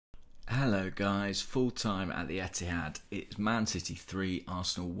guys, full time at the Etihad. It's Man City 3,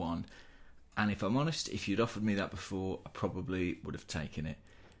 Arsenal 1. And if I'm honest, if you'd offered me that before, I probably would have taken it.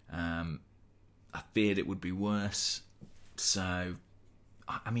 I feared it would be worse. So,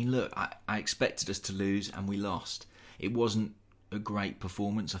 I mean, look, I expected us to lose and we lost. It wasn't a great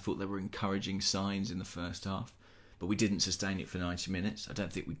performance. I thought there were encouraging signs in the first half. But we didn't sustain it for 90 minutes. I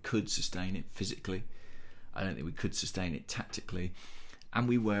don't think we could sustain it physically. I don't think we could sustain it tactically. And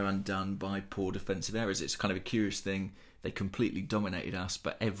we were undone by poor defensive errors. It's kind of a curious thing. They completely dominated us,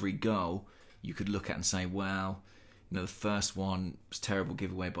 but every goal you could look at and say, well, you know, the first one was a terrible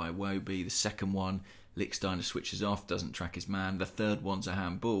giveaway by Iwobi. The second one, Lichtsteiner switches off, doesn't track his man. The third one's a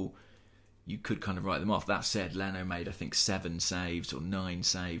handball. You could kind of write them off. That said, Leno made, I think, 7 saves or 9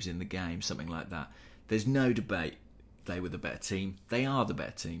 saves in the game, something like that. There's no debate. They were the better team. They are the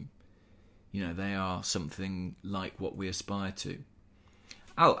better team. You know, they are something like what we aspire to.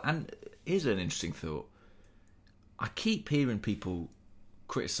 Oh, and here's an interesting thought. I keep hearing people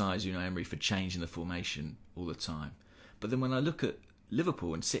criticise Unai Emery for changing the formation all the time. But then when I look at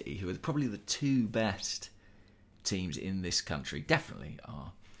Liverpool and City, who are probably the 2 best teams in this country, definitely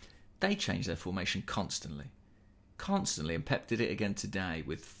are, they change their formation constantly. Constantly. And Pep did it again today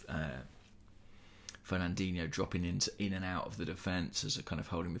with Fernandinho dropping in and out of the defence as a kind of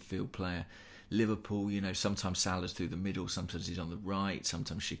holding midfield player. Liverpool, you know, sometimes Salah's through the middle, sometimes he's on the right,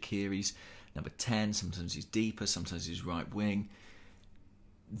 sometimes Shaqiri's number 10, sometimes he's deeper, sometimes he's right wing.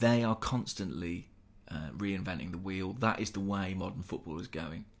 They are constantly reinventing the wheel. That is the way modern football is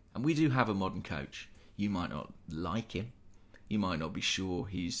going. And we do have a modern coach. You might not like him. You might not be sure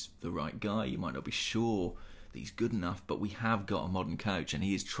he's the right guy. You might not be sure that he's good enough, but we have got a modern coach and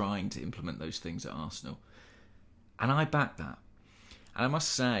he is trying to implement those things at Arsenal. And I back that. And I must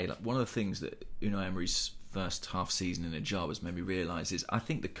say, like, one of the things that Unai Emery's first half season in a job has made me realise is I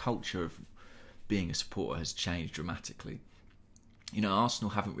think the culture of being a supporter has changed dramatically. You know, Arsenal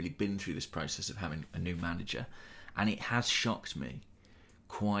haven't really been through this process of having a new manager, and it has shocked me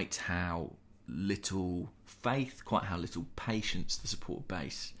quite how little faith, quite how little patience the support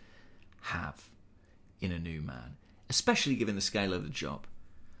base have in a new man, especially given the scale of the job.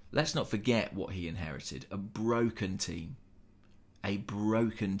 Let's not forget what he inherited: a broken team. A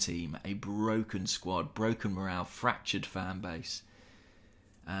broken team, a broken squad, broken morale, fractured fan base.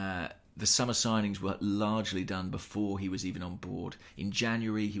 The summer signings were largely done before he was even on board. In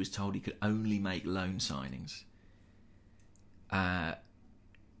January, he was told he could only make loan signings.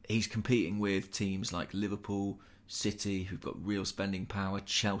 He's competing with teams like Liverpool, City, who've got real spending power,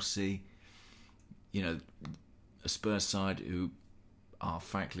 Chelsea, you know, a Spurs side who are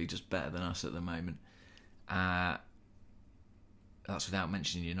frankly just better than us at the moment. That's without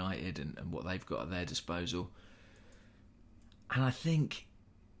mentioning United and what they've got at their disposal. And I think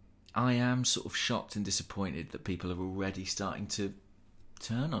I am sort of shocked and disappointed that people are already starting to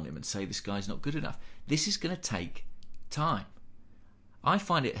turn on him and say this guy's not good enough. This is going to take time. I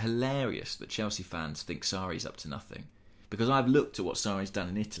find it hilarious that Chelsea fans think Sarri's up to nothing, because I've looked at what Sarri's done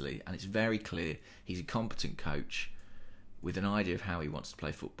in Italy and it's very clear he's a competent coach with an idea of how he wants to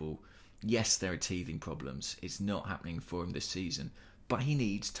play football. Yes, there are teething problems. It's not happening for him this season. But he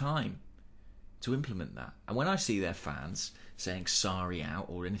needs time to implement that. And when I see their fans saying Sarri out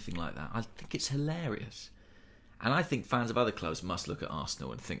or anything like that, I think it's hilarious. And I think fans of other clubs must look at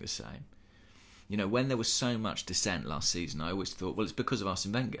Arsenal and think the same. You know, when there was so much dissent last season, I always thought, well, it's because of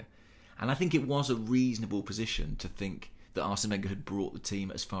Arsene Wenger. And I think it was a reasonable position to think that Arsene Wenger had brought the team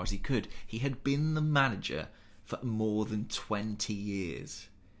as far as he could. He had been the manager for more than 20 years.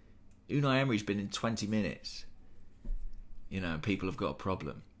 Unai Emery's been in 20 minutes. You know, people have got a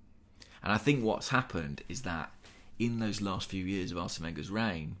problem. And I think what's happened is that in those last few years of Arsene Wenger's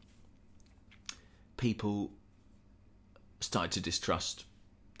reign, people started to distrust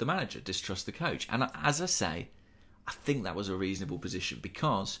the manager, distrust the coach. And as I say, I think that was a reasonable position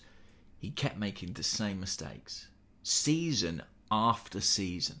because he kept making the same mistakes. Season after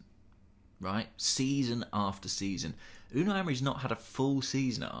season. Right? Season after season. Unai Emery's not had a full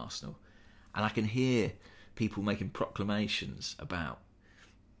season at Arsenal. And I can hear people making proclamations about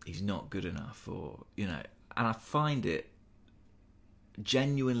he's not good enough or, you know, and I find it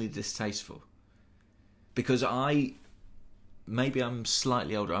genuinely distasteful. Because maybe I'm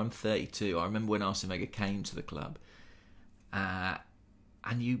slightly older, I'm 32. I remember when Arsene Wenger came to the club. And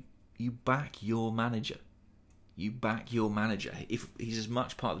you back your manager. You back your manager. If he's as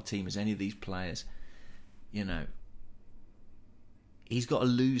much part of the team as any of these players, you know, he's got to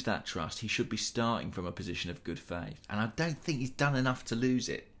lose that trust. He should be starting from a position of good faith. And I don't think he's done enough to lose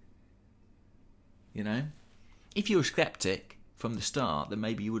it. You know? If you're a sceptic, from the start, then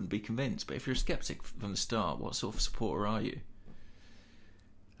maybe you wouldn't be convinced. But if you're a sceptic from the start, what sort of supporter are you?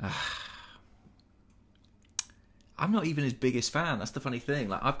 I'm not even his biggest fan. That's the funny thing.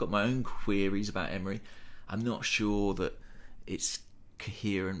 Like, I've got my own queries about Emery. I'm not sure that it's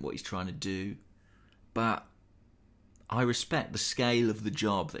coherent what he's trying to do, but I respect the scale of the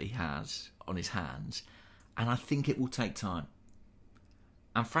job that he has on his hands, and I think it will take time.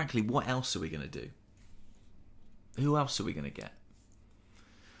 And frankly, what else are we going to do? Who else are we going to get?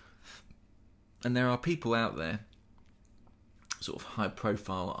 And there are people out there, sort of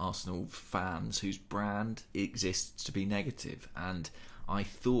high-profile Arsenal fans, whose brand exists to be negative. And I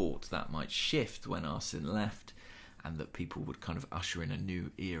thought that might shift when Arsene left, and that people would kind of usher in a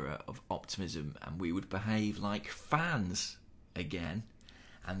new era of optimism, and we would behave like fans again.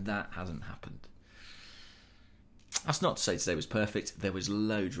 And that hasn't happened. That's not to say today was perfect. There was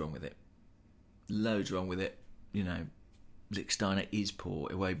loads wrong with it. Loads wrong with it. You know, Lichtsteiner is poor.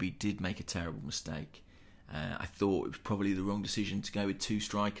 Iwobi did make a terrible mistake. I thought it was probably the wrong decision to go with two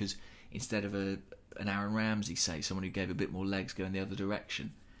strikers instead of an Aaron Ramsey, say, someone who gave a bit more legs going the other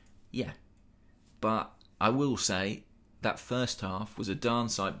direction. Yeah. But I will say that first half was a darn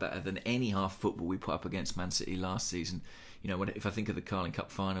sight better than any half football we put up against Man City last season. You know, if I think of the Carling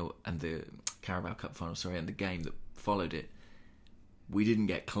Cup final and the Carabao Cup final, and the game that followed it, we didn't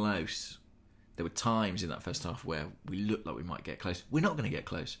get close. There were times in that first half where we looked like we might get close. We're not going to get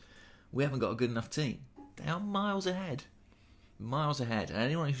close. We haven't got a good enough team. They are miles ahead. Miles ahead. And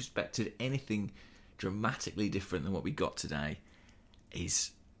anyone who expected anything dramatically different than what we got today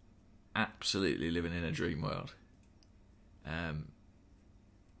is absolutely living in a dream world.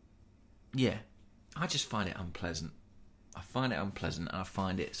 Yeah, I just find it unpleasant. I find it unpleasant, and I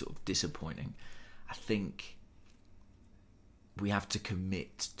find it sort of disappointing. I think we have to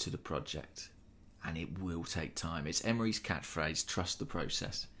commit to the project, and it will take time. It's Emery's catchphrase, trust the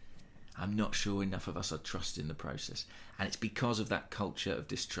process. I'm not sure enough of us are trusting the process, and it's because of that culture of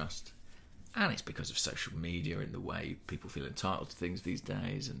distrust, and it's because of social media and the way people feel entitled to things these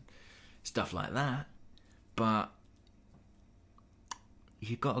days and stuff like that. But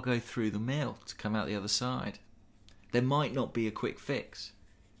you've got to go through the mill to come out the other side. There might not be a quick fix.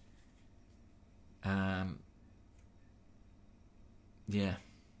 Yeah.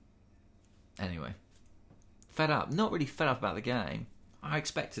 Anyway. Fed up. Not really fed up about the game. I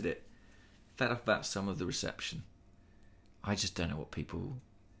expected it. Fed up about some of the reception. I just don't know what people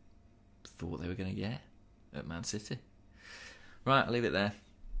thought they were going to get at Man City. Right, I'll leave it there.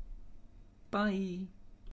 Bye.